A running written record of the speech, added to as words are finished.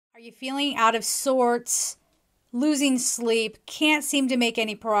Are you feeling out of sorts, losing sleep, can't seem to make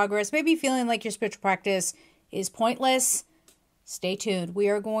any progress, maybe feeling like your spiritual practice is pointless? Stay tuned. We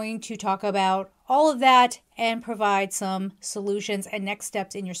are going to talk about all of that and provide some solutions and next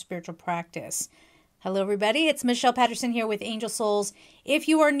steps in your spiritual practice. Hello, everybody. It's Michelle Patterson here with Angel Souls. If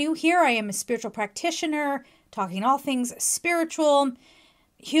you are new here, I am a spiritual practitioner, talking all things spiritual,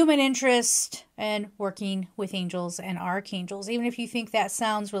 human interest, and working with angels and archangels. Even if you think that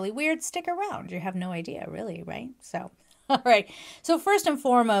sounds really weird, stick around. You have no idea, really, right? So, all right. So first and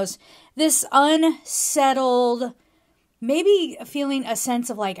foremost, this unsettled, maybe feeling a sense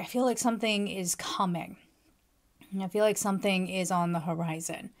of like, I feel like something is coming. I feel like something is on the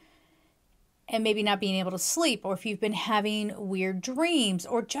horizon. And maybe not being able to sleep, or if you've been having weird dreams,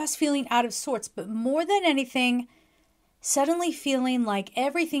 or just feeling out of sorts. But more than anything, suddenly feeling like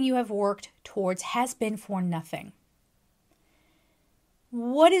everything you have worked towards has been for nothing.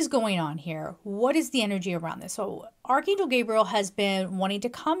 What is going on here? What is the energy around this? So Archangel Gabriel has been wanting to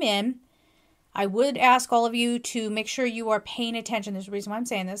come in. I would ask all of you to make sure you are paying attention. There's a reason why I'm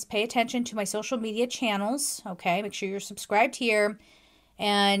saying this. Pay attention to my social media channels, okay? Make sure you're subscribed here.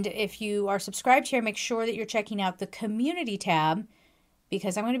 And if you are subscribed here, make sure that you're checking out the community tab,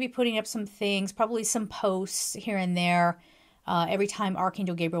 because I'm going to be putting up some things, probably some posts here and there, every time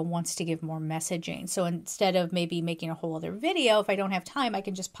Archangel Gabriel wants to give more messaging. So instead of maybe making a whole other video, if I don't have time, I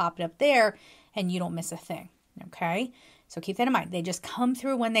can just pop it up there and you don't miss a thing, okay? So keep that in mind. They just come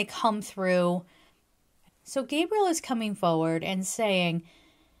through when they come through. So Gabriel is coming forward and saying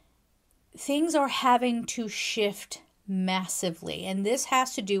things are having to shift massively. And this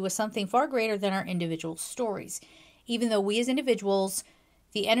has to do with something far greater than our individual stories. Even though we as individuals,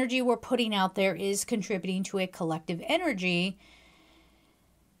 the energy we're putting out there is contributing to a collective energy,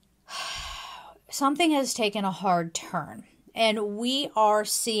 something has taken a hard turn. And we are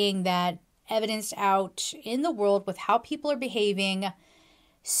seeing that evidenced out in the world with how people are behaving,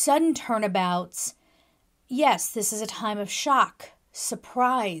 sudden turnabouts. Yes, this is a time of shock,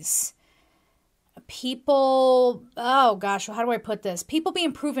 surprise. People, oh gosh, how do I put this? People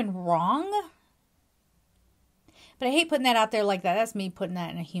being proven wrong. But I hate putting that out there like that. That's me putting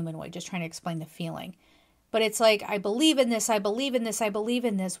that in a human way, just trying to explain the feeling. But it's like, I believe in this, I believe in this, I believe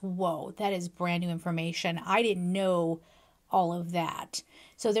in this. Whoa, that is brand new information. I didn't know all of that.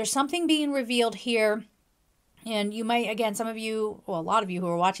 So there's something being revealed here. And you might, again, some of you, well, a lot of you who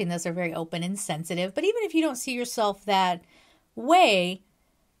are watching this are very open and sensitive. But even if you don't see yourself that way,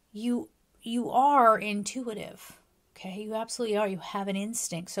 you are intuitive. Okay, you absolutely are. You have an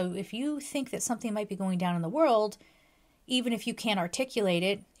instinct. So if you think that something might be going down in the world, even if you can't articulate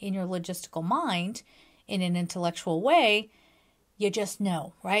it in your logistical mind, in an intellectual way, you just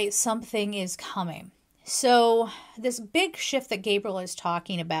know, right? Something is coming. So this big shift that Gabriel is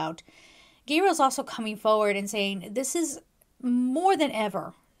talking about, Gabriel's also coming forward and saying, this is more than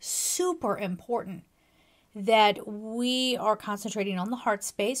ever super important that we are concentrating on the heart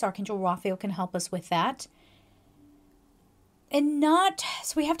space. Archangel Raphael can help us with that. And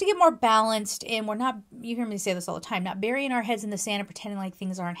so we have to get more balanced, and we're not, you hear me say this all the time, not burying our heads in the sand and pretending like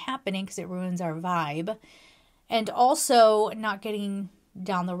things aren't happening because it ruins our vibe. And also not getting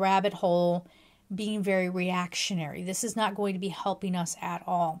down the rabbit hole, being very reactionary. This is not going to be helping us at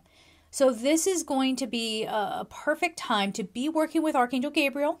all. So this is going to be a perfect time to be working with Archangel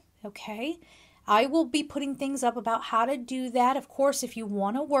Gabriel, okay? I will be putting things up about how to do that. Of course, if you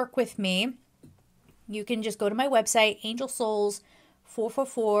want to work with me, you can just go to my website,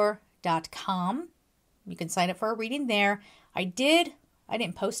 angelsouls444.com. You can sign up for a reading there. I didn't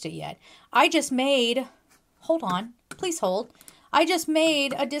post it yet. I just made, hold on, please hold. I just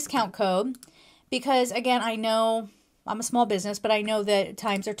made a discount code because, again, I know I'm a small business, but I know that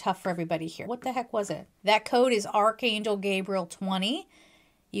times are tough for everybody here. What the heck was it? That code is Archangel Gabriel 20.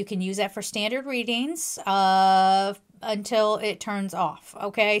 You can use that for standard readings until it turns off,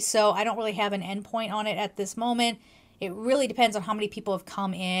 okay? So I don't really have an endpoint on it at this moment. It really depends on how many people have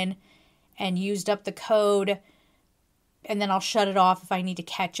come in and used up the code, and then I'll shut it off if I need to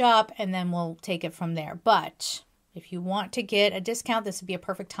catch up, and then we'll take it from there. But if you want to get a discount, this would be a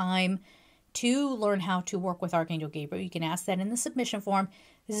perfect time to learn how to work with Archangel Gabriel. You can ask that in the submission form.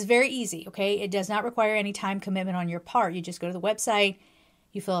 This is very easy, okay? It does not require any time commitment on your part. You just go to the website,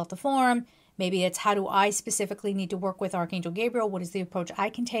 you fill out the form. Maybe it's, how do I specifically need to work with Archangel Gabriel? What is the approach I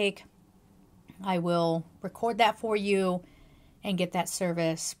can take? I will record that for you and get that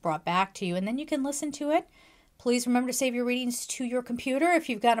service brought back to you. And then you can listen to it. Please remember to save your readings to your computer. If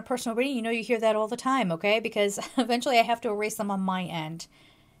you've got a personal reading, you know you hear that all the time, okay? Because eventually I have to erase them on my end.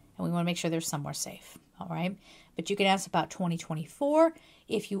 And we want to make sure they're somewhere safe, all right? But you can ask about 2024.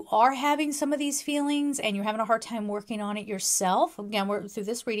 If you are having some of these feelings and you're having a hard time working on it yourself, again, through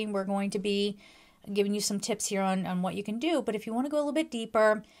this reading, we're going to be giving you some tips here on what you can do. But if you want to go a little bit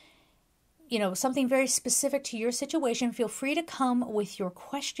deeper, something very specific to your situation, feel free to come with your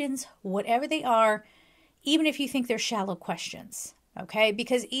questions, whatever they are, even if you think they're shallow questions, okay?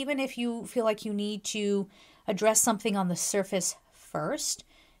 Because even if you feel like you need to address something on the surface first,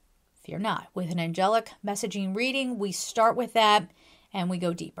 fear not. With an angelic messaging reading, we start with that and we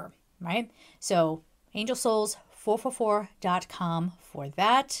go deeper, right? So angelsouls444.com for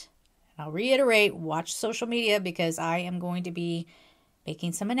that. And I'll reiterate, watch social media because I am going to be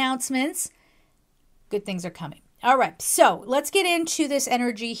making some announcements. Good things are coming. All right, so let's get into this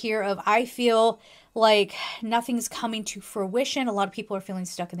energy here of I feel like nothing's coming to fruition. A lot of people are feeling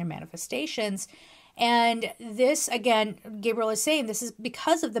stuck in their manifestations. And this, again, Gabriel is saying this is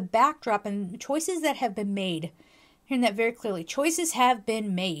because of the backdrop and choices that have been made. Hearing that very clearly. Choices have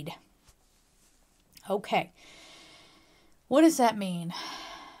been made. Okay. What does that mean?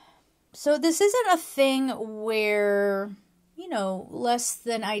 So this isn't a thing where, less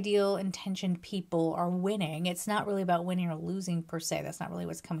than ideal intentioned people are winning. It's not really about winning or losing per se. That's not really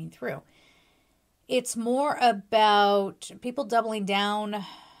what's coming through. It's more about people doubling down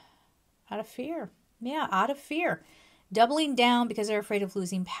out of fear. Yeah, out of fear. Doubling down because they're afraid of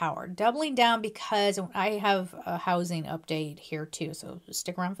losing power. Doubling down because I have a housing update here too, so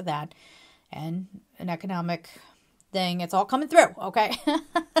stick around for that. And an economic thing. It's all coming through, okay?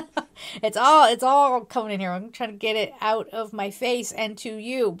 It's all coming in here. I'm trying to get it out of my face and to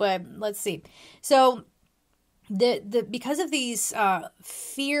you, but let's see. So because of these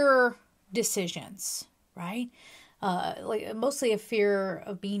fear decisions, right? Like mostly a fear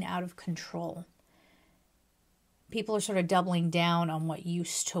of being out of control. People are sort of doubling down on what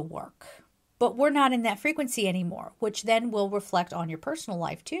used to work. But we're not in that frequency anymore, which then will reflect on your personal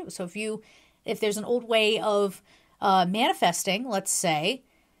life too. So if there's an old way of manifesting, let's say,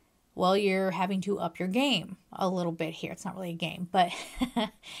 well, you're having to up your game a little bit here. It's not really a game, but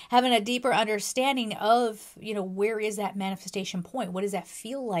having a deeper understanding of, where is that manifestation point? What does that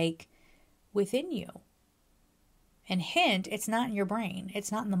feel like within you? And hint, it's not in your brain.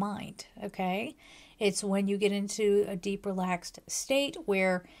 It's not in the mind, okay? It's when you get into a deep, relaxed state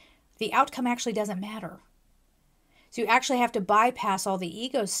where the outcome actually doesn't matter. So you actually have to bypass all the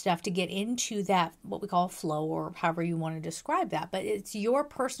ego stuff to get into that, what we call flow, or however you want to describe that. But it's your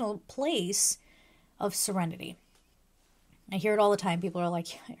personal place of serenity. I hear it all the time. People are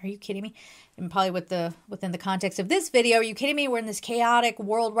like, are you kidding me? And probably within the context of this video, are you kidding me? We're in this chaotic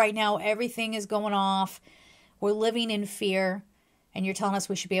world right now. Everything is going off. We're living in fear. And you're telling us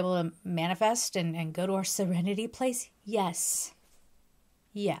we should be able to manifest and go to our serenity place? Yes.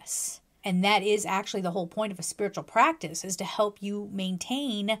 Yes. And that is actually the whole point of a spiritual practice, is to help you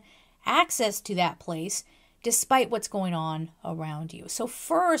maintain access to that place despite what's going on around you. So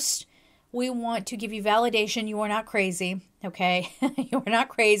first, we want to give you validation. You are not crazy, okay? You are not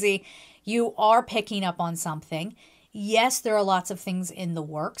crazy. You are picking up on something. Yes, there are lots of things in the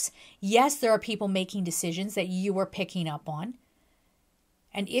works. Yes, there are people making decisions that you are picking up on.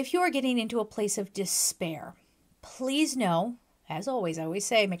 And if you are getting into a place of despair, please know, as always, I always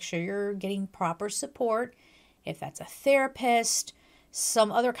say, make sure you're getting proper support. If that's a therapist,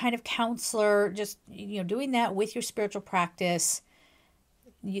 some other kind of counselor, just, doing that with your spiritual practice,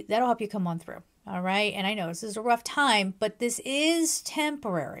 that'll help you come on through. All right. And I know this is a rough time, but this is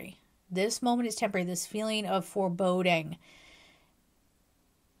temporary. This moment is temporary. This feeling of foreboding.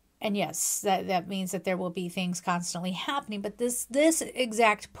 And yes, that means that there will be things constantly happening, but this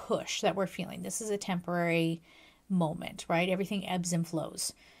exact push that we're feeling, this is a temporary moment, right? Everything ebbs and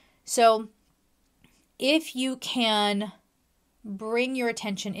flows. So if you can bring your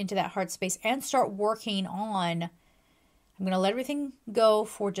attention into that heart space and start working on, I'm going to let everything go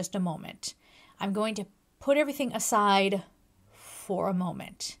for just a moment. I'm going to put everything aside for a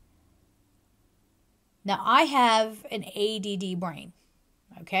moment. Now, I have an ADD brain.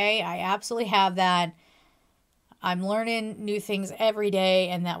 Okay, I absolutely have that. I'm learning new things every day,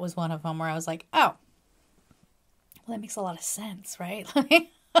 and that was one of them where I was like, oh, well, that makes a lot of sense, right? And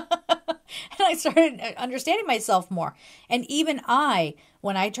I started understanding myself more. And even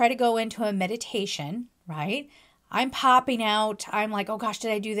when I try to go into a meditation, right, I'm popping out. I'm like, oh gosh,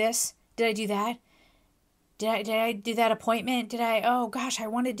 did I do this? Did I do that? Did I do that appointment? Oh gosh, I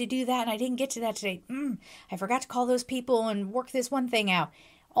wanted to do that and I didn't get to that today. I forgot to call those people and work this one thing out.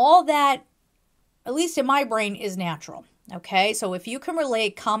 All that, at least in my brain, is natural. Okay, so if you can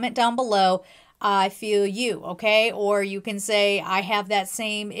relate, comment down below, I feel you, okay? Or you can say, I have that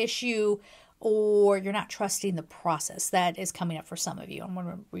same issue or you're not trusting the process. That is coming up for some of you. I'm going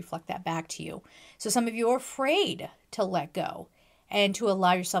to reflect that back to you. So some of you are afraid to let go and to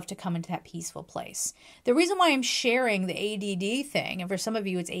allow yourself to come into that peaceful place. The reason why I'm sharing the ADD thing, and for some of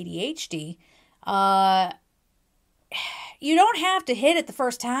you it's ADHD, you don't have to hit it the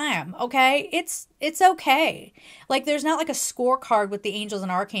first time, okay? It's okay. Like, there's not like a scorecard with the angels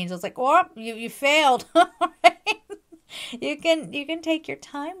and archangels, like, oh, you failed. Right? You can take your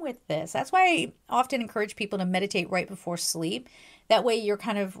time with this. That's why I often encourage people to meditate right before sleep. That way you're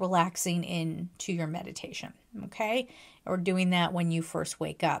kind of relaxing into your meditation, okay? Or doing that when you first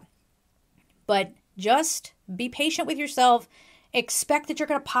wake up. But just be patient with yourself. Expect that you're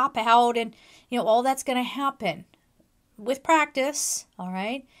going to pop out and, all that's going to happen. With practice, all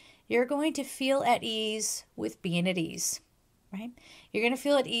right, you're going to feel at ease with being at ease, right? You're going to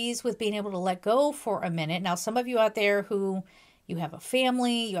feel at ease with being able to let go for a minute. Now, some of you out there who you have a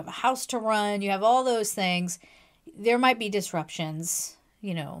family, you have a house to run, you have all those things, there might be disruptions,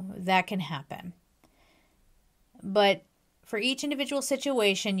 that can happen. But for each individual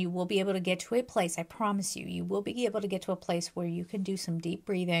situation, you will be able to get to a place, I promise you, you will be able to get to a place where you can do some deep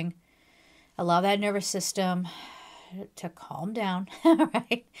breathing, allow that nervous system to calm down,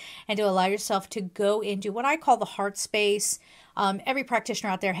 right? And to allow yourself to go into what I call the heart space. Every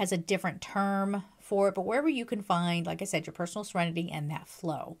practitioner out there has a different term for it, but wherever you can find, like I said, your personal serenity and that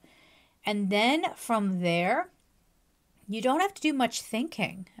flow. And then from there, you don't have to do much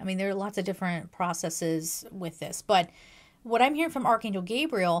thinking. I mean, there are lots of different processes with this, but what I'm hearing from Archangel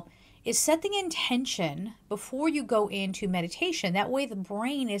Gabriel is set the intention before you go into meditation. That way the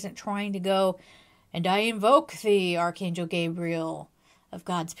brain isn't trying to go, and I invoke thee, Archangel Gabriel, of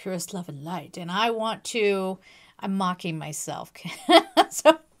God's purest love and light. And I'm mocking myself.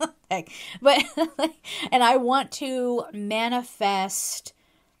 So, and I want to manifest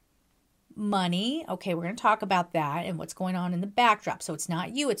money. Okay, we're going to talk about that and what's going on in the backdrop. So it's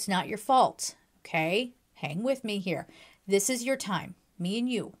not you, it's not your fault. Okay, hang with me here. This is your time, me and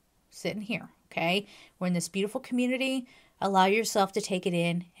you, sitting here. Okay, we're in this beautiful community. Allow yourself to take it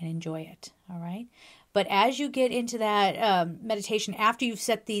in and enjoy it, all right? But as you get into that meditation, after you've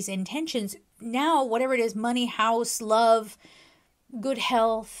set these intentions, now whatever it is, money, house, love, good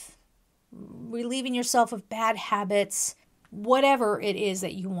health, relieving yourself of bad habits, whatever it is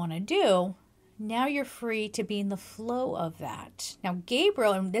that you want to do, now you're free to be in the flow of that. Now,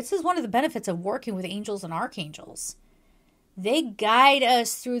 Gabriel, and this is one of the benefits of working with angels and archangels, they guide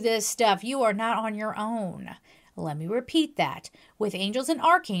us through this stuff. You are not on your own. Let me repeat that. With angels and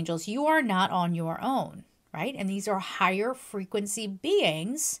archangels, you are not on your own, right? And these are higher frequency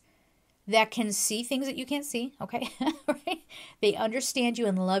beings that can see things that you can't see, okay? Right? They understand you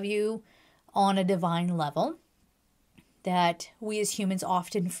and love you on a divine level that we as humans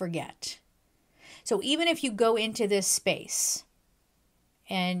often forget. So even if you go into this space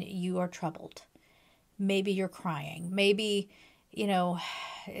and you are troubled, maybe you're crying, maybe,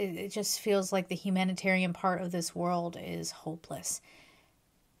 it just feels like the humanitarian part of this world is hopeless.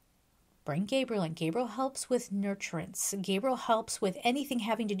 Bring Gabriel in. Gabriel helps with nurturance. Gabriel helps with anything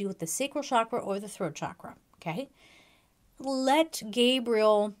having to do with the sacral chakra or the throat chakra, okay? Let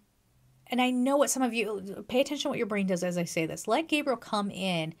Gabriel, and I know what some of you, pay attention to what your brain does as I say this. Let Gabriel come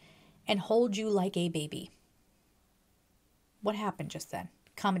in and hold you like a baby. What happened just then?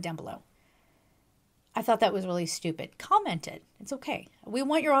 Comment down below. I thought that was really stupid. Comment it. It's okay. We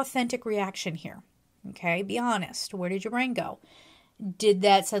want your authentic reaction here. Okay? Be honest. Where did your brain go? Did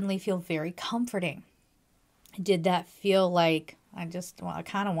that suddenly feel very comforting? Did that feel like, I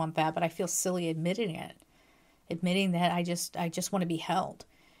kind of want that, but I feel silly admitting it. Admitting that I just want to be held.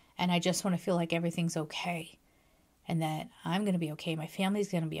 And I just want to feel like everything's okay. And that I'm going to be okay. My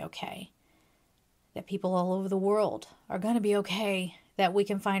family's going to be okay. That people all over the world are going to be okay. That we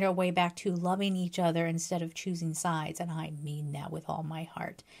can find our way back to loving each other instead of choosing sides. And I mean that with all my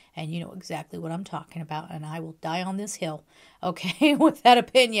heart. And you know exactly what I'm talking about. And I will die on this hill, okay, with that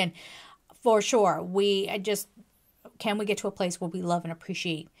opinion. For sure. Can we get to a place where we love and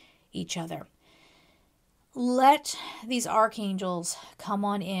appreciate each other? Let these archangels come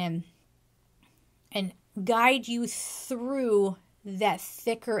on in and guide you through that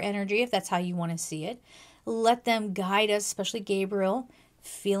thicker energy, if that's how you want to see it. Let them guide us, especially Gabriel,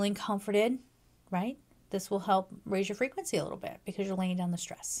 feeling comforted, right? This will help raise your frequency a little bit because you're laying down the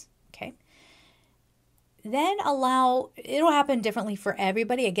stress, okay? Then it'll happen differently for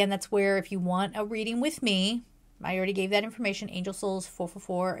everybody. Again, that's where if you want a reading with me, I already gave that information,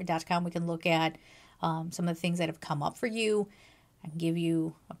 angelsouls444.com. We can look at some of the things that have come up for you. I can give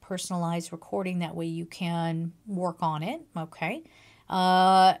you a personalized recording. That way you can work on it, okay?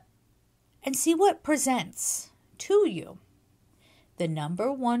 and see what presents to you. The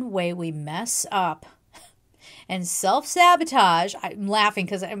number one way we mess up and self-sabotage, I'm laughing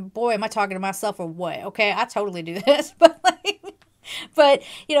because, boy, am I talking to myself or what? Okay, I totally do this. But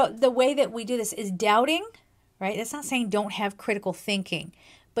the way that we do this is doubting, right? That's not saying don't have critical thinking,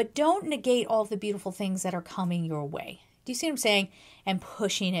 but don't negate all the beautiful things that are coming your way. Do you see what I'm saying? And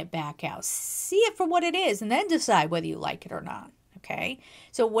pushing it back out. See it for what it is and then decide whether you like it or not. Okay?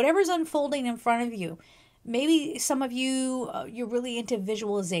 So whatever's unfolding in front of you, maybe some of you, you're really into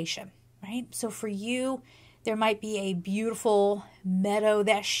visualization, right? So for you, there might be a beautiful meadow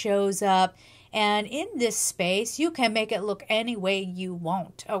that shows up. And in this space, you can make it look any way you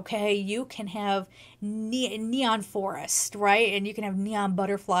want, okay? You can have neon forest, right? And you can have neon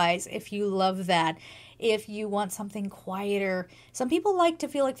butterflies if you love that. If you want something quieter. Some people like to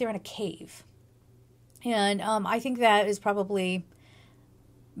feel like they're in a cave. And I think that is probably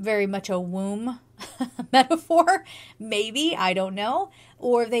very much a womb metaphor, maybe, I don't know.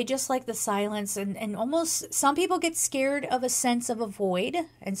 Or they just like the silence and almost, some people get scared of a sense of a void,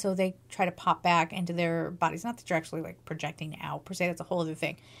 and so they try to pop back into their bodies. Not that you're actually like projecting out per se, that's a whole other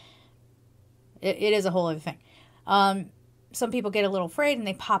thing. It is a whole other thing. Some people get a little afraid and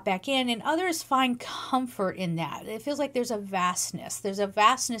they pop back in, and others find comfort in that. It feels like there's a vastness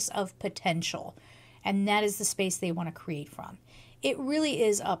of potential, and that is the space they want to create from. It really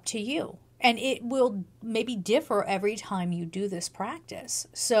is up to you. And it will maybe differ every time you do this practice.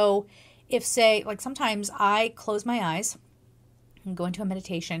 So if, say, like sometimes I close my eyes and go into a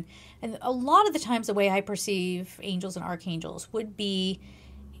meditation, and a lot of the times the way I perceive angels and archangels would be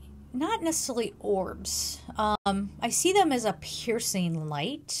not necessarily orbs. I see them as a piercing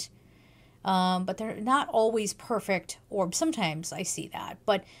light, but they're not always perfect orbs. Sometimes I see that,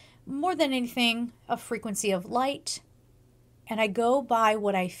 but more than anything, a frequency of light, and I go by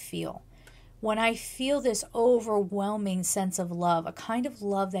what I feel. When I feel this overwhelming sense of love, a kind of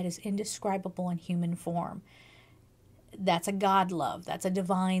love that is indescribable in human form, that's a God love, that's a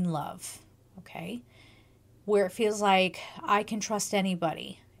divine love, okay? Where it feels like I can trust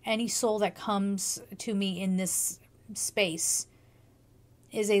anybody. Any soul that comes to me in this space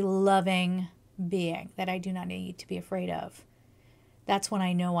is a loving being that I do not need to be afraid of. That's when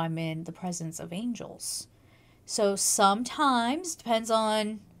I know I'm in the presence of angels. So sometimes, depends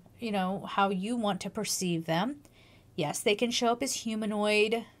on how you want to perceive them. Yes, they can show up as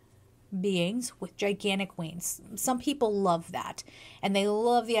humanoid beings with gigantic wings. Some people love that, and they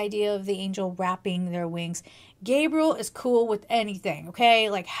love the idea of the angel wrapping their wings. Gabriel is cool with anything, okay?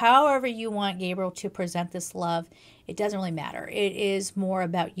 Like however you want Gabriel to present this love, it doesn't really matter. It is more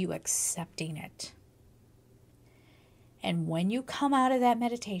about you accepting it. And when you come out of that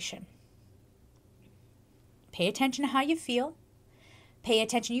meditation, pay attention to how you feel. Pay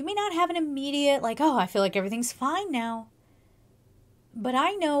attention. You may not have an immediate, like, oh, I feel like everything's fine now. But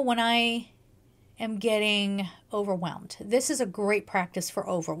I know when I am getting overwhelmed. This is a great practice for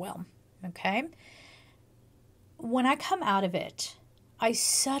overwhelm, okay? When I come out of it, I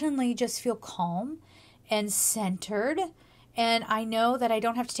suddenly just feel calm and centered, and I know that I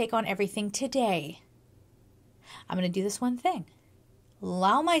don't have to take on everything today. I'm going to do this one thing.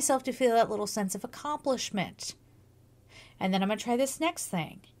 Allow myself to feel that little sense of accomplishment. And then I'm going to try this next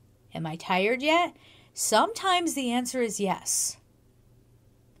thing. Am I tired yet? Sometimes the answer is yes.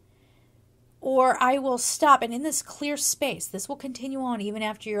 Or I will stop, and in this clear space, this will continue on even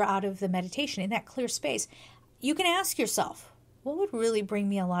after you're out of the meditation. In that clear space, you can ask yourself, what would really bring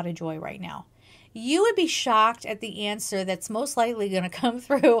me a lot of joy right now? You would be shocked at the answer that's most likely going to come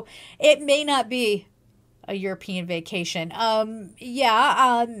through. It may not be a European vacation. That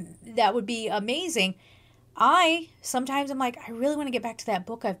would be amazing. Sometimes I'm like, I really want to get back to that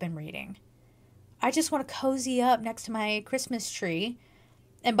book I've been reading. I just want to cozy up next to my Christmas tree.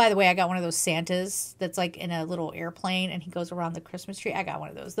 And by the way, I got one of those Santas that's like in a little airplane and he goes around the Christmas tree. I got one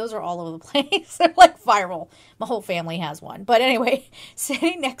of those. Those are all over the place. They're like viral. My whole family has one. But anyway,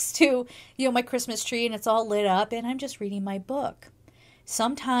 sitting next to, my Christmas tree and it's all lit up and I'm just reading my book.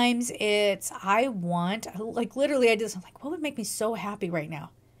 Sometimes I'm like, what would make me so happy right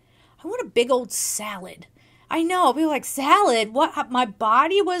now? I want a big old salad. I know. I'll be like, salad? What? My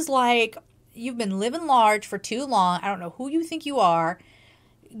body was like, you've been living large for too long. I don't know who you think you are.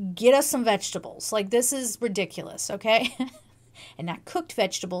 Get us some vegetables. Like, this is ridiculous, okay? And not cooked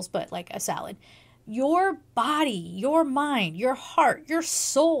vegetables, but like a salad. Your body, your mind, your heart, your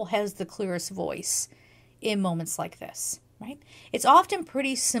soul has the clearest voice in moments like this, right? It's often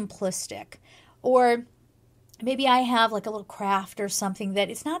pretty simplistic. Or maybe I have like a little craft or something that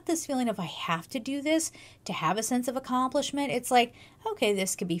it's not this feeling of I have to do this to have a sense of accomplishment. It's like, okay,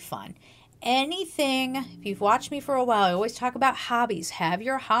 this could be fun. anything, if you've watched me for a while, I always talk about hobbies. Have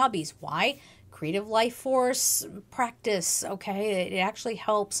your hobbies. Why? Creative life force practice, okay? It actually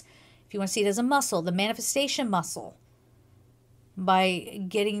helps, if you want to see it as a muscle, the manifestation muscle, by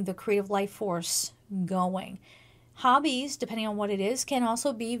getting the creative life force going. Hobbies, depending on what it is, can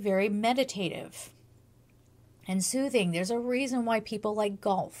also be very meditative and soothing. There's a reason why people like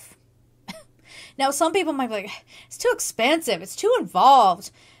golf. Now, some people might be like, it's too expensive. It's too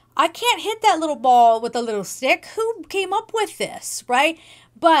involved. I can't hit that little ball with a little stick. Who came up with this, right?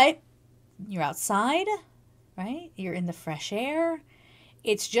 But you're outside, right? You're in the fresh air.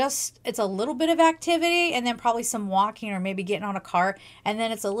 It's a little bit of activity and then probably some walking or maybe getting on a cart. And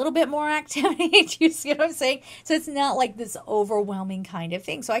then it's a little bit more activity. Do you see what I'm saying? So it's not like this overwhelming kind of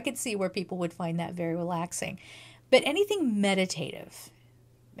thing. So I could see where people would find that very relaxing. But anything meditative,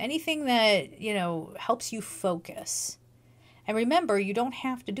 anything that, helps you focus. And remember, you don't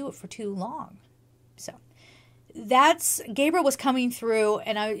have to do it for too long. So Gabriel was coming through,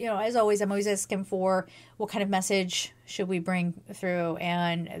 and I, as always, I'm always asking for what kind of message should we bring through.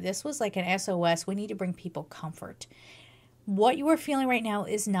 And this was like an SOS. We need to bring people comfort. What you are feeling right now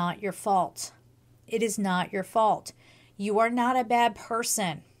is not your fault. It is not your fault. You are not a bad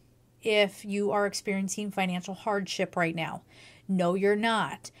person if you are experiencing financial hardship right now. No, you're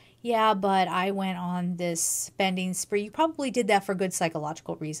not. Yeah, but I went on this spending spree. You probably did that for good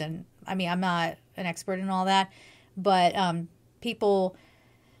psychological reason. I mean, I'm not an expert in all that, but people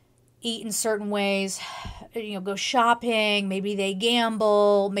eat in certain ways, go shopping, maybe they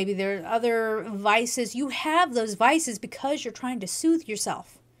gamble, maybe there are other vices. You have those vices because you're trying to soothe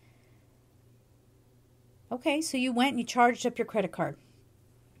yourself. Okay, so you went and you charged up your credit card.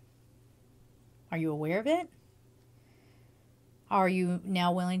 Are you aware of it? Are you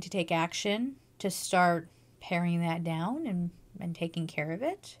now willing to take action to start paring that down and taking care of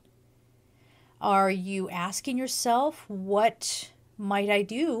it? Are you asking yourself, what might I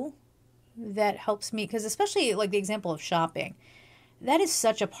do that helps me? Because especially like the example of shopping, that is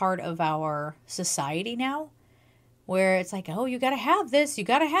such a part of our society now, where it's like, oh, you got to have this, you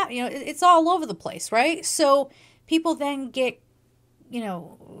got to have, it's all over the place, right? So people then get,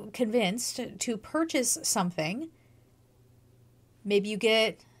 convinced to purchase something. Maybe you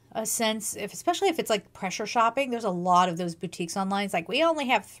get a sense, especially if it's like pressure shopping, there's a lot of those boutiques online. It's like, we only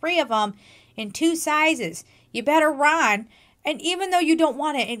have 3 of them in 2 sizes. You better run. And even though you don't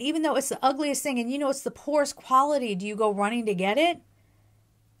want it, and even though it's the ugliest thing, and it's the poorest quality, do you go running to get it?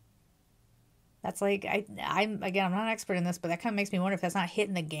 That's like, I'm not an expert in this, but that kind of makes me wonder if that's not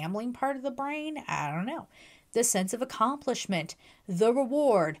hitting the gambling part of the brain. I don't know. The sense of accomplishment, the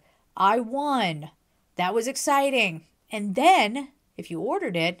reward. I won. That was exciting. And then, if you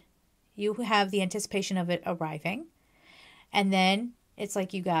ordered it, you have the anticipation of it arriving. And then it's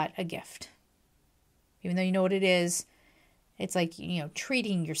like you got a gift. Even though you know what it is, it's like,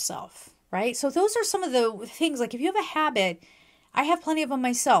 treating yourself, right? So those are some of the things. Like if you have a habit, I have plenty of them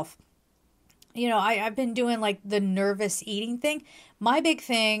myself. I've been doing like the nervous eating thing. My big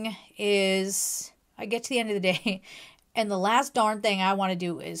thing is I get to the end of the day and the last darn thing I want to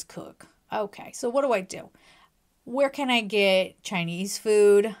do is cook. Okay, so what do? Where can I get Chinese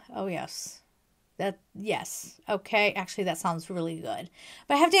food? Oh, yes. Yes. Okay. Actually, that sounds really good.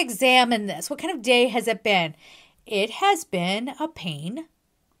 But I have to examine this. What kind of day has it been? It has been a pain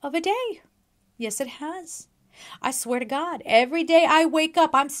of a day. Yes, it has. I swear to God, every day I wake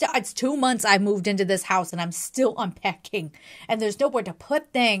up, it's 2 months I moved into this house and I'm still unpacking and there's nowhere to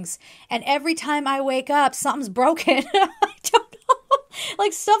put things. And every time I wake up, something's broken. I don't know.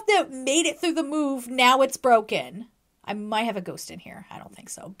 Like stuff that made it through the move, now it's broken. I might have a ghost in here. I don't think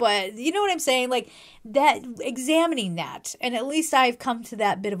so. But you know what I'm saying? Like that, examining that. And at least I've come to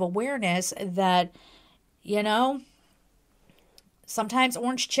that bit of awareness that, sometimes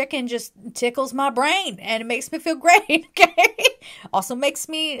orange chicken just tickles my brain and it makes me feel great. Okay. Also makes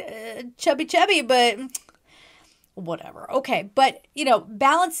me chubby, but whatever. Okay. But,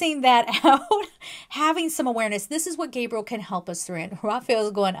 balancing that out, having some awareness, this is what Gabriel can help us through. And Raphael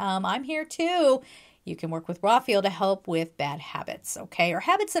is going, I'm here too. You can work with Raphael to help with bad habits. Okay. Or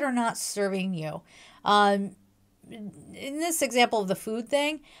habits that are not serving you. In this example of the food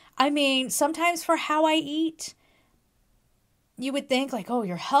thing, sometimes for how I eat, you would think like, oh,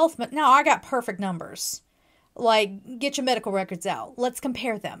 your health, but no, I got perfect numbers. Like, get your medical records out. Let's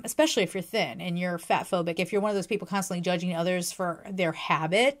compare them, especially if you're thin and you're fat phobic. If you're one of those people constantly judging others for their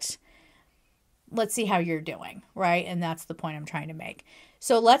habit, let's see how you're doing, right? And that's the point I'm trying to make.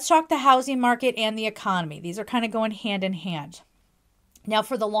 So let's talk the housing market and the economy. These are kind of going hand in hand. Now,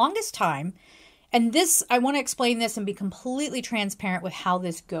 for the longest time, and this, I want to explain this and be completely transparent with how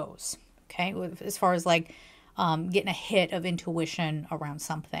this goes, Okay. As far as like getting a hit of intuition around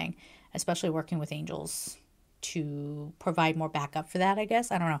something, especially working with angels to provide more backup for that, I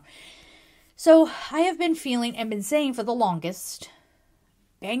guess. I don't know. So I have been feeling and been saying for the longest,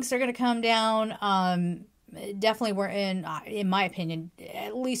 banks are going to come down. Definitely we're in my opinion,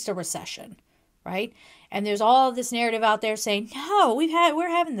 at least a recession, right? And there's all this narrative out there saying, no, we're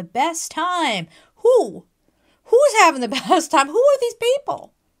having the best time. Who's having the best time? Who are these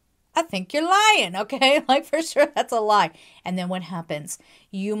people? I think you're lying, okay? Like, for sure, that's a lie. And then what happens?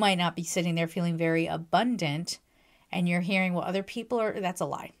 You might not be sitting there feeling very abundant, and you're hearing what other people are. That's a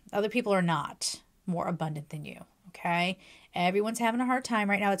lie. Other people are not more abundant than you, okay? Everyone's having a hard time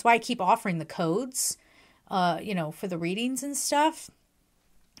right now. That's why I keep offering the codes, for the readings and stuff.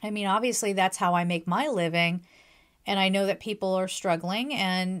 I mean, obviously, that's how I make my living. And I know that people are struggling,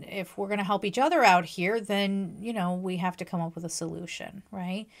 and if we're going to help each other out here, then, we have to come up with a solution,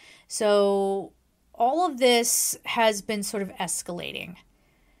 right? So all of this has been sort of escalating.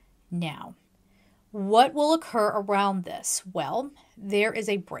 Now, what will occur around this? Well, there is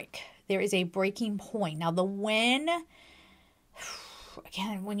a break. There is a breaking point. Now, the when,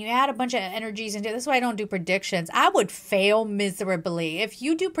 again, when you add a bunch of energies into this is why I don't do predictions. I would fail miserably. If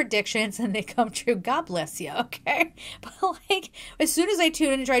you do predictions and they come true, God bless you, okay? But like, as soon as I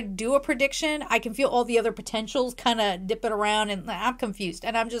tune in and try to do a prediction, I can feel all the other potentials kind of dipping around, and I'm confused.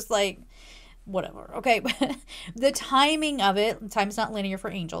 And I'm just like, whatever, okay? The timing of it, time's not linear for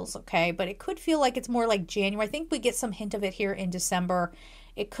angels, okay? But it could feel like it's more like January. I think we get some hint of it here in December.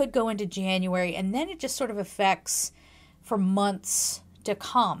 It could go into January, and then it just sort of affects for months to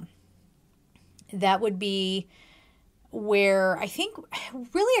come. That would be where I think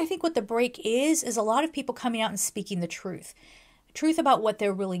what the break is a lot of people coming out and speaking the truth about what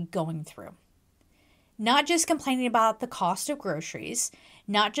they're really going through. Not just complaining about the cost of groceries,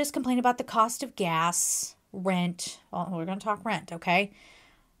 not just complaining about the cost of gas, rent. Well, we're going to talk rent, okay?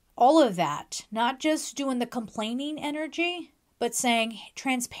 All of that. Not just doing the complaining energy, but saying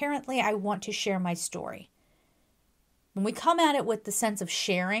transparently, I want to share my story. When we come at it with the sense of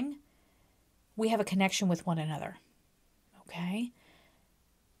sharing, we have a connection with one another. Okay?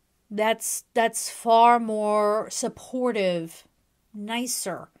 That's far more supportive,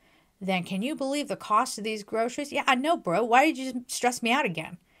 nicer than, can you believe the cost of these groceries? Yeah, I know, bro. Why did you stress me out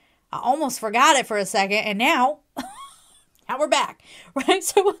again? I almost forgot it for a second, and now we're back, right?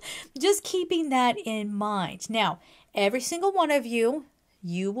 So just keeping that in mind. Now, every single one of you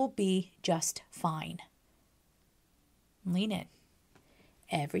will be just fine. Lean in.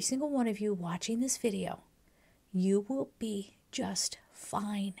 Every single one of you watching this video, you will be just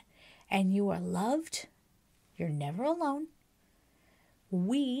fine. And you are loved. You're never alone.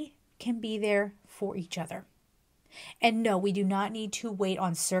 We can be there for each other. And no, we do not need to wait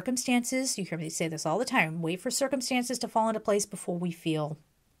on circumstances. You hear me say this all the time. Wait for circumstances to fall into place before we feel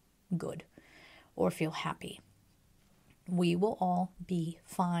good or feel happy. We will all be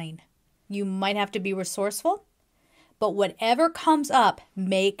fine. You might have to be resourceful. But whatever comes up,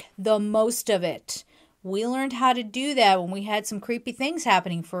 make the most of it. We learned how to do that when we had some creepy things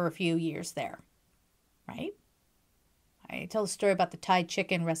happening for a few years there. Right? I tell the story about the Thai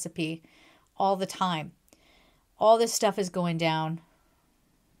chicken recipe all the time. All this stuff is going down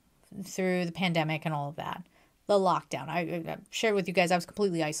through the pandemic and all of that. The lockdown. I shared with you guys I was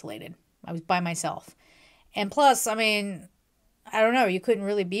completely isolated. I was by myself. And plus, I mean, I don't know, you couldn't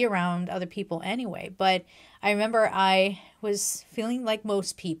really be around other people anyway. But I remember I was feeling like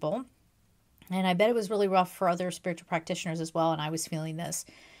most people, and I bet it was really rough for other spiritual practitioners as well, and I was feeling this.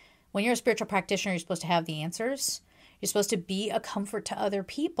 When you're a spiritual practitioner, you're supposed to have the answers. You're supposed to be a comfort to other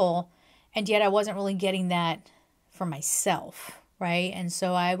people, and yet I wasn't really getting that for myself, right? And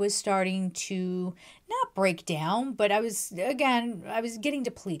so I was starting to not break down, but I was getting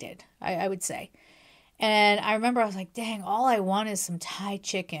depleted, I would say. And I remember I was like, dang, all I want is some Thai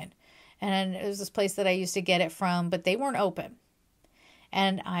chicken. And it was this place that I used to get it from, but they weren't open.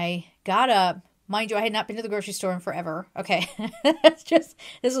 And I got up. Mind you, I had not been to the grocery store in forever. Okay.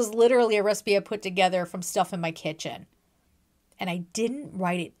 This was literally a recipe I put together from stuff in my kitchen. And I didn't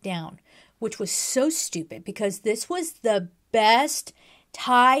write it down, which was so stupid because this was the best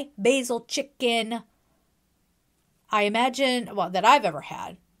Thai basil chicken I imagine, that I've ever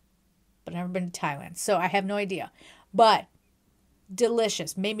had. But I've never been to Thailand, so I have no idea. But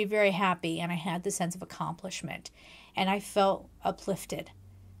delicious, made me very happy, and I had the sense of accomplishment. And I felt uplifted.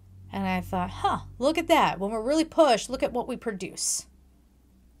 And I thought, look at that. When we're really pushed, look at what we produce.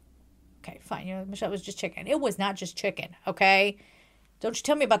 Okay, fine. Michelle, it was just chicken. It was not just chicken, okay? Don't you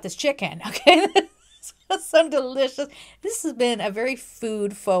tell me about this chicken, okay? This Some delicious. This has been a very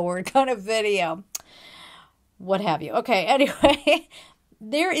food forward kind of video. What have you. Okay, anyway,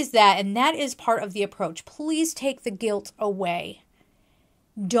 there is that. And that is part of the approach. Please take the guilt away.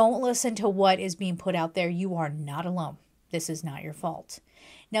 Don't listen to what is being put out there. You are not alone. This is not your fault.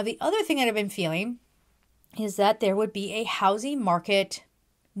 Now, the other thing that I've been feeling is that there would be a housing market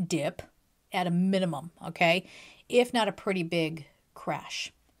dip at a minimum, okay? If not a pretty big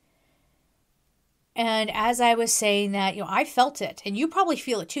crash. And as I was saying that, I felt it, and you probably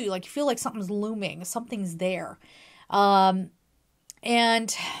feel it too. Like you feel like something's looming, something's there. And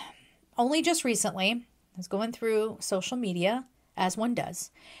only just recently, I was going through social media, as one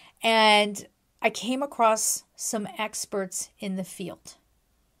does, and I came across some experts in the field.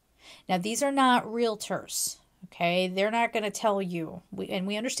 Now, these are not realtors, okay? They're not going to tell you, and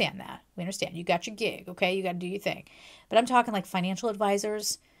we understand that. We understand. You got your gig, okay? You got to do your thing. But I'm talking like financial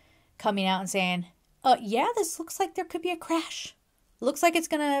advisors coming out and saying, yeah, this looks like there could be a crash. Looks like it's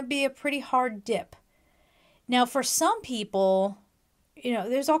going to be a pretty hard dip. Now, for some people,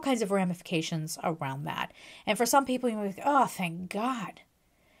 there's all kinds of ramifications around that. And for some people, you're like, oh, thank God.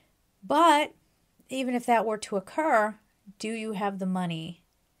 But even if that were to occur, do you have the money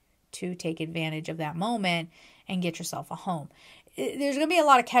to take advantage of that moment and get yourself a home? There's going to be a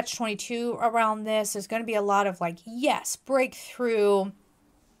lot of catch-22 around this. There's going to be a lot of yes, breakthrough,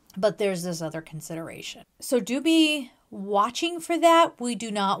 but there's this other consideration. So do be watching for that. We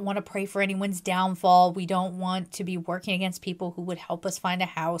do not want to pray for anyone's downfall. We don't want to be working against people who would help us find a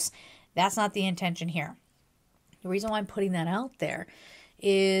house. That's not the intention here. The reason why I'm putting that out there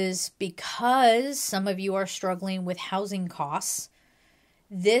is because some of you are struggling with housing costs.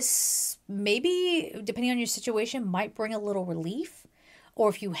 This maybe, depending on your situation, might bring a little relief. Or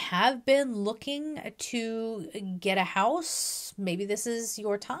if you have been looking to get a house, maybe this is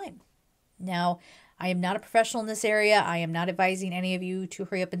your time. Now, I am not a professional in this area. I am not advising any of you to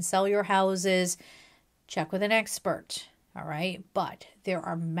hurry up and sell your houses. Check with an expert, all right? But there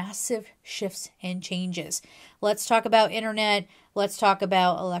are massive shifts and changes. Let's talk about internet. Let's talk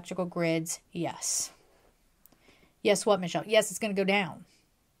about electrical grids. Yes. Yes, what, Michelle? Yes, it's going to go down.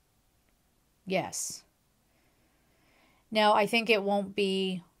 Yes. Now, I think it won't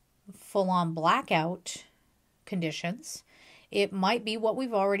be full-on blackout conditions. It might be what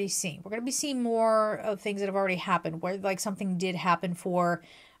we've already seen. We're going to be seeing more of things that have already happened, where something did happen for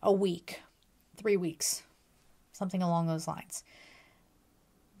a week, 3 weeks, something along those lines.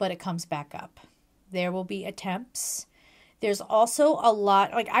 But it comes back up. There will be attempts. There's also a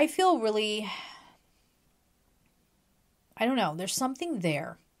lot, I feel really, I don't know, there's something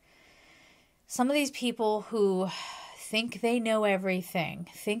there. Some of these people who think they know everything,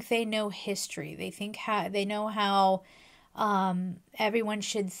 think they know history, they know how everyone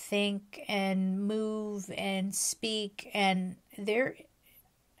should think and move and speak, and there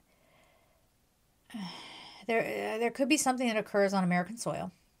could be something that occurs on American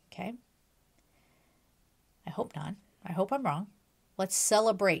soil, okay? I hope not. I hope I'm wrong. Let's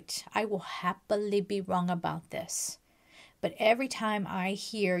celebrate. I will happily be wrong about this. But every time I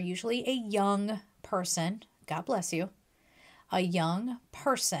hear, usually a young person, God bless you, a young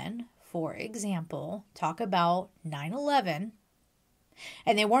person, for example, talk about 9/11,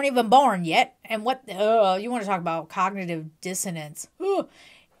 and they weren't even born yet, and you want to talk about cognitive dissonance. It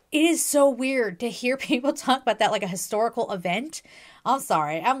is so weird to hear people talk about that like a historical event. I'm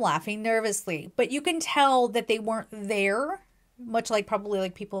sorry, I'm laughing nervously, but you can tell that they weren't there, much like probably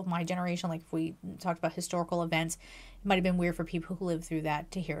like people of my generation, like if we talked about historical events, it might have been weird for people who lived through that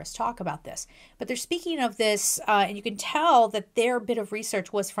to hear us talk about this. But they're speaking of this, and you can tell that their bit of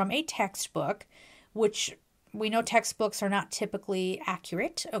research was from a textbook, which we know textbooks are not typically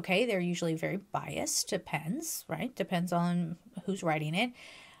accurate, okay? They're usually very biased, depends, right? Depends on who's writing it.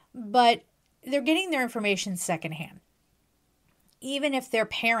 But they're getting their information secondhand. Even if their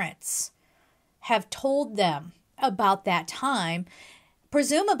parents have told them about that time,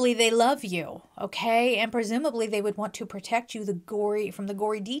 presumably they love you, okay? And presumably they would want to protect you from the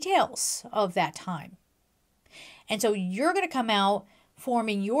gory details of that time. And so you're going to come out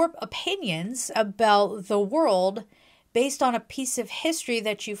forming your opinions about the world based on a piece of history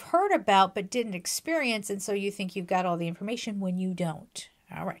that you've heard about but didn't experience, and so you think you've got all the information when you don't.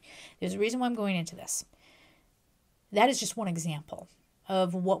 All right. There's a reason why I'm going into this. That is just one example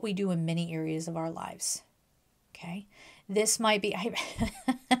of what we do in many areas of our lives. Okay. This might be,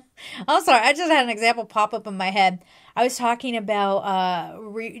 I'm sorry, I just had an example pop up in my head. I was talking about,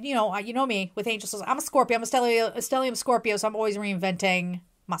 you know me with angels. I'm a Scorpio. I'm a stellium Scorpio, so I'm always reinventing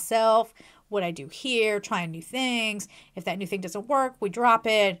myself, what I do here, trying new things. If that new thing doesn't work, we drop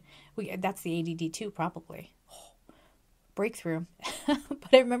it. That's the ADD too, probably. Breakthrough.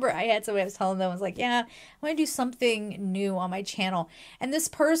 But I remember I had somebody, I was telling them, I was like, yeah, I want to do something new on my channel. And this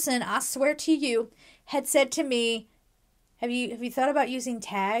person, I swear to you, had said to me, have you thought about using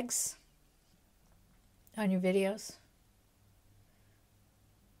tags on your videos?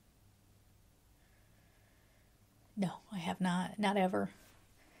 No, I have not. Not ever.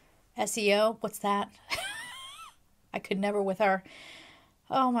 SEO? What's that? I could never with her.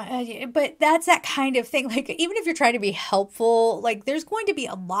 Oh my, but that's that kind of thing. Like, even if you're trying to be helpful, like there's going to be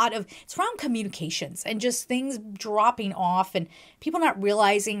a lot of, it's around communications and just things dropping off and people not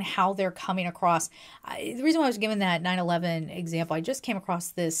realizing how they're coming across. The reason why I was given that 9/11 example, I just came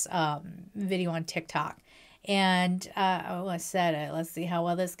across this video on TikTok. And I said, let's see how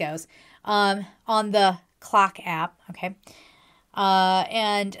well this goes. On the clock app, okay.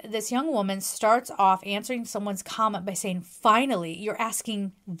 And this young woman starts off answering someone's comment by saying, finally, you're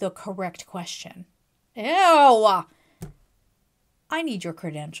asking the correct question. Ew. I need your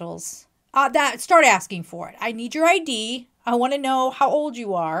credentials. Start asking for it. I need your ID. I want to know how old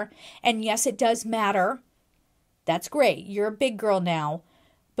you are. And yes, it does matter. That's great. You're a big girl now.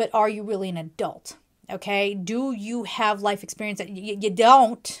 But are you really an adult? Okay. Do you have life experience? You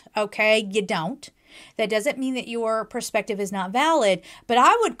don't. Okay. You don't. That doesn't mean that your perspective is not valid, but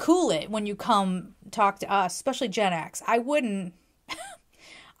I would cool it when you come talk to us, especially Gen X. I wouldn't,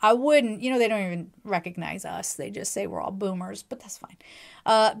 they don't even recognize us. They just say we're all boomers, but that's fine.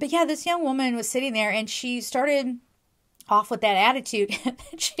 But yeah, this young woman was sitting there and she started off with that attitude.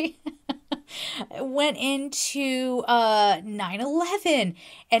 She went into 9/11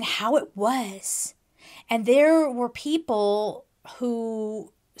 and how it was. And there were people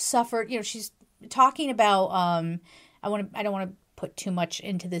who suffered, she's talking about, I don't want to put too much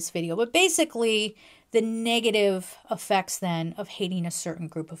into this video, but basically the negative effects then of hating a certain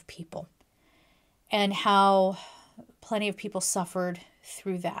group of people and how plenty of people suffered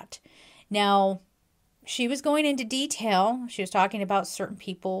through that. Now, she was going into detail. She was talking about certain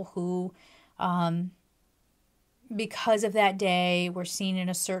people who, because of that day, were seen in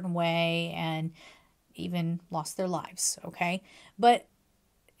a certain way and even lost their lives. Okay. But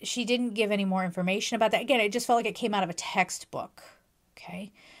she didn't give any more information about that. Again, it just felt like it came out of a textbook.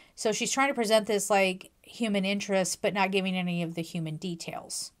 Okay. So she's trying to present this like human interest, but not giving any of the human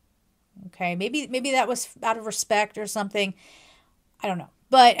details. Okay. Maybe that was out of respect or something. I don't know.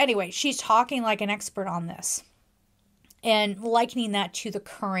 But anyway, she's talking like an expert on this and likening that to the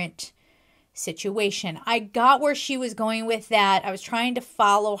current situation. I got where she was going with that. I was trying to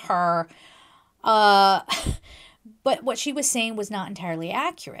follow her. But what she was saying was not entirely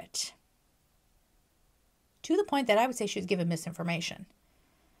accurate. To the point that I would say she was given misinformation.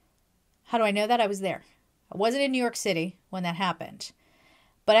 How do I know that? I was there. I wasn't in New York City when that happened.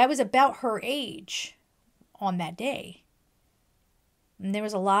 But I was about her age on that day. And there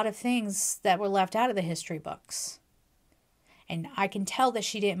was a lot of things that were left out of the history books. And I can tell that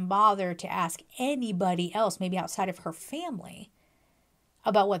she didn't bother to ask anybody else, maybe outside of her family,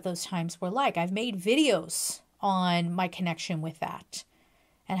 about what those times were like. I've made videos on my connection with that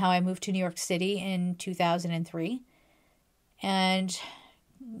and how I moved to New York City in 2003 and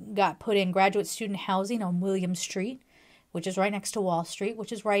got put in graduate student housing on William Street, which is right next to Wall Street,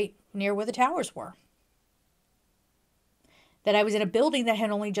 which is right near where the towers were. That I was in a building that had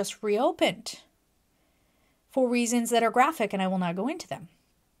only just reopened for reasons that are graphic, and I will not go into them.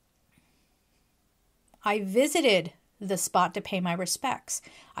 I visited the spot to pay my respects.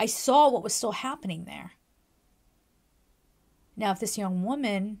 I saw what was still happening there. Now, if this young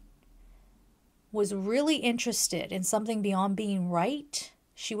woman was really interested in something beyond being right,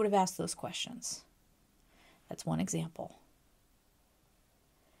 she would have asked those questions. That's one example.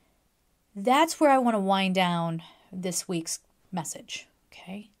 That's where I want to wind down this week's message,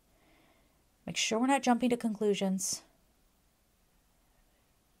 okay? Make sure we're not jumping to conclusions.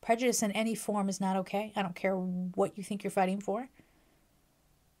 Prejudice in any form is not okay. I don't care what you think you're fighting for.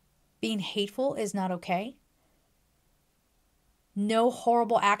 Being hateful is not okay. No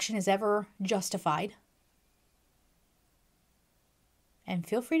horrible action is ever justified. And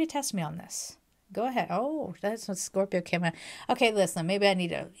feel free to test me on this. Go ahead. Oh, that's what Scorpio came out. Okay, listen, maybe I need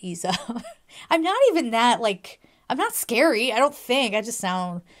to ease up. I'm not even that, I'm not scary. I don't think. I just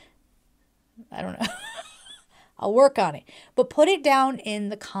sound, I don't know. I'll work on it. But put it down in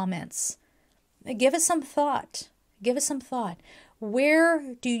the comments. Give it some thought. Give it some thought.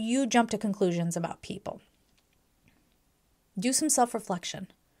 Where do you jump to conclusions about people? Do some self-reflection.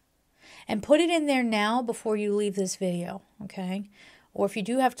 And put it in there now before you leave this video, okay? Or if you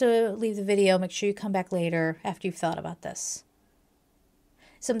do have to leave the video, make sure you come back later after you've thought about this.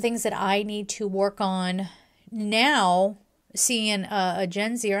 Some things that I need to work on now, seeing a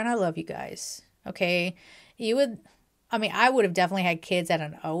Gen Zer, and I love you guys, okay? I would have definitely had kids at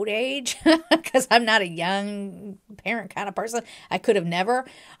an old age because I'm not a young parent kind of person. I could have never.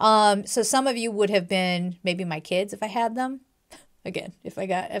 So some of you would have been maybe my kids if I had them. Again, if I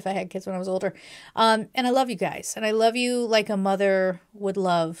had kids when I was older. And I love you guys. And I love you like a mother would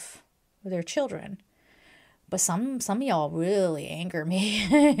love their children. But some of y'all really anger me.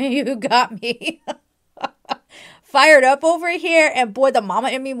 You got me fired up over here, and boy, the mama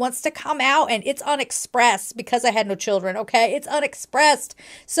in me wants to come out, and it's unexpressed because I had no children, okay? It's unexpressed.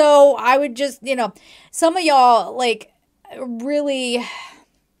 So I would just, some of y'all, like, really,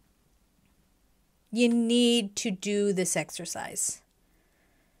 you need to do this exercise.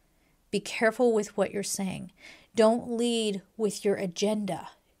 Be careful with what you're saying. Don't lead with your agenda,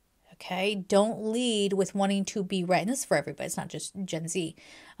 okay? Don't lead with wanting to be right. And this is for everybody. It's not just Gen Z.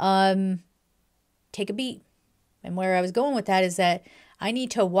 Take a beat. And where I was going with that is that I need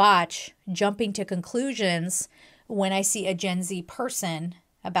to watch jumping to conclusions when I see a Gen Z person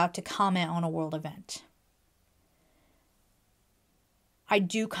about to comment on a world event. I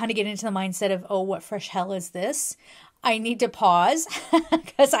do kind of get into the mindset of, oh, what fresh hell is this? I need to pause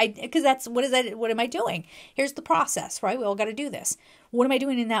because that's, what am I doing? Here's the process, right? We all got to do this. What am I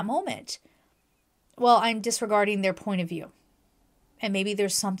doing in that moment? Well, I'm disregarding their point of view. And maybe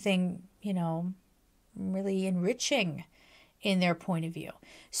there's something, really enriching in their point of view.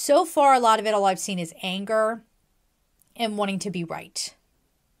 So far, a lot of it, all I've seen is anger and wanting to be right,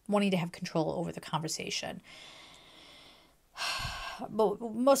 wanting to have control over the conversation. But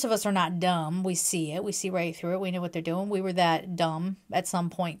most of us are not dumb. We see it. We see right through it. We know what they're doing. We were that dumb at some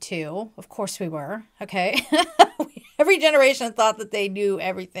point too. Of course we were. Okay. Every generation thought that they knew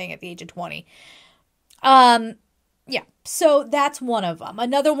everything at the age of 20. Yeah. So that's one of them.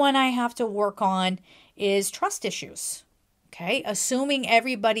 Another one I have to work on is trust issues. Okay. Assuming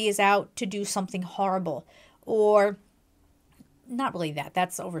everybody is out to do something horrible, or not really that.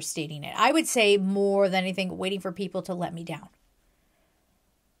 That's overstating it. I would say more than anything, waiting for people to let me down.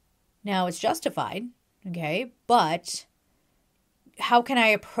 Now, it's justified, okay, but how can I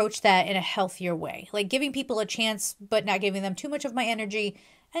approach that in a healthier way? Like giving people a chance, but not giving them too much of my energy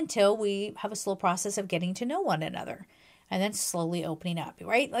until we have a slow process of getting to know one another and then slowly opening up,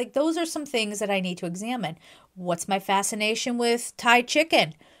 right? Like those are some things that I need to examine. What's my fascination with Thai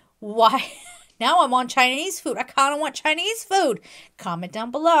chicken? Why? Now I'm on Chinese food. I kind of want Chinese food. Comment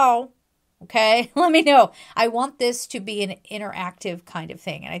down below. Okay, let me know. I want this to be an interactive kind of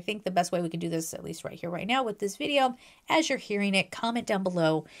thing. And I think the best way we can do this, at least right here, right now with this video, as you're hearing it, comment down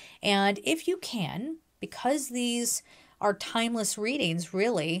below. And if you can, because these are timeless readings,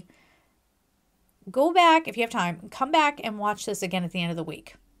 really, go back, if you have time, come back and watch this again at the end of the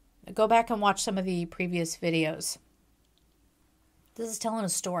week. Go back and watch some of the previous videos. This is telling a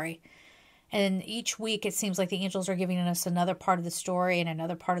story. And each week, it seems like the angels are giving us another part of the story and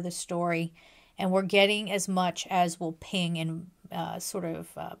another part of the story. And we're getting as much as will ping and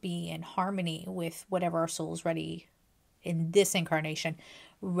be in harmony with whatever our soul is ready in this incarnation,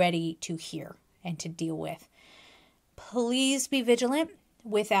 ready to hear and to deal with. Please be vigilant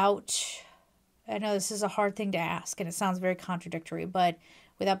without, I know this is a hard thing to ask and it sounds very contradictory, but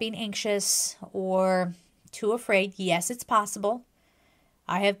without being anxious or too afraid. Yes, it's possible.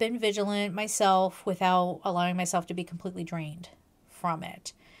 I have been vigilant myself without allowing myself to be completely drained from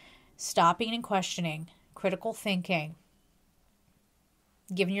it. Stopping and questioning, critical thinking,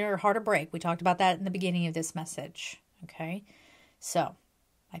 giving your heart a break. We talked about that in the beginning of this message. Okay, so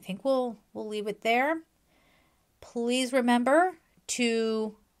I think we'll leave it there. Please remember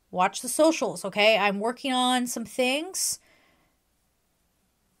to watch the socials. Okay, I'm working on some things.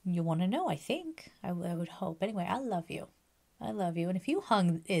 You want to know, I think. I would hope. Anyway, I love you. I love you. And if you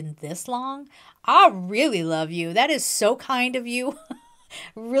hung in this long, I really love you. That is so kind of you.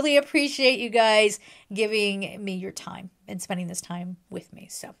 Really appreciate you guys giving me your time and spending this time with me.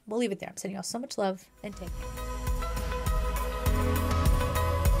 So we'll leave it there. I'm sending you all so much love and take care.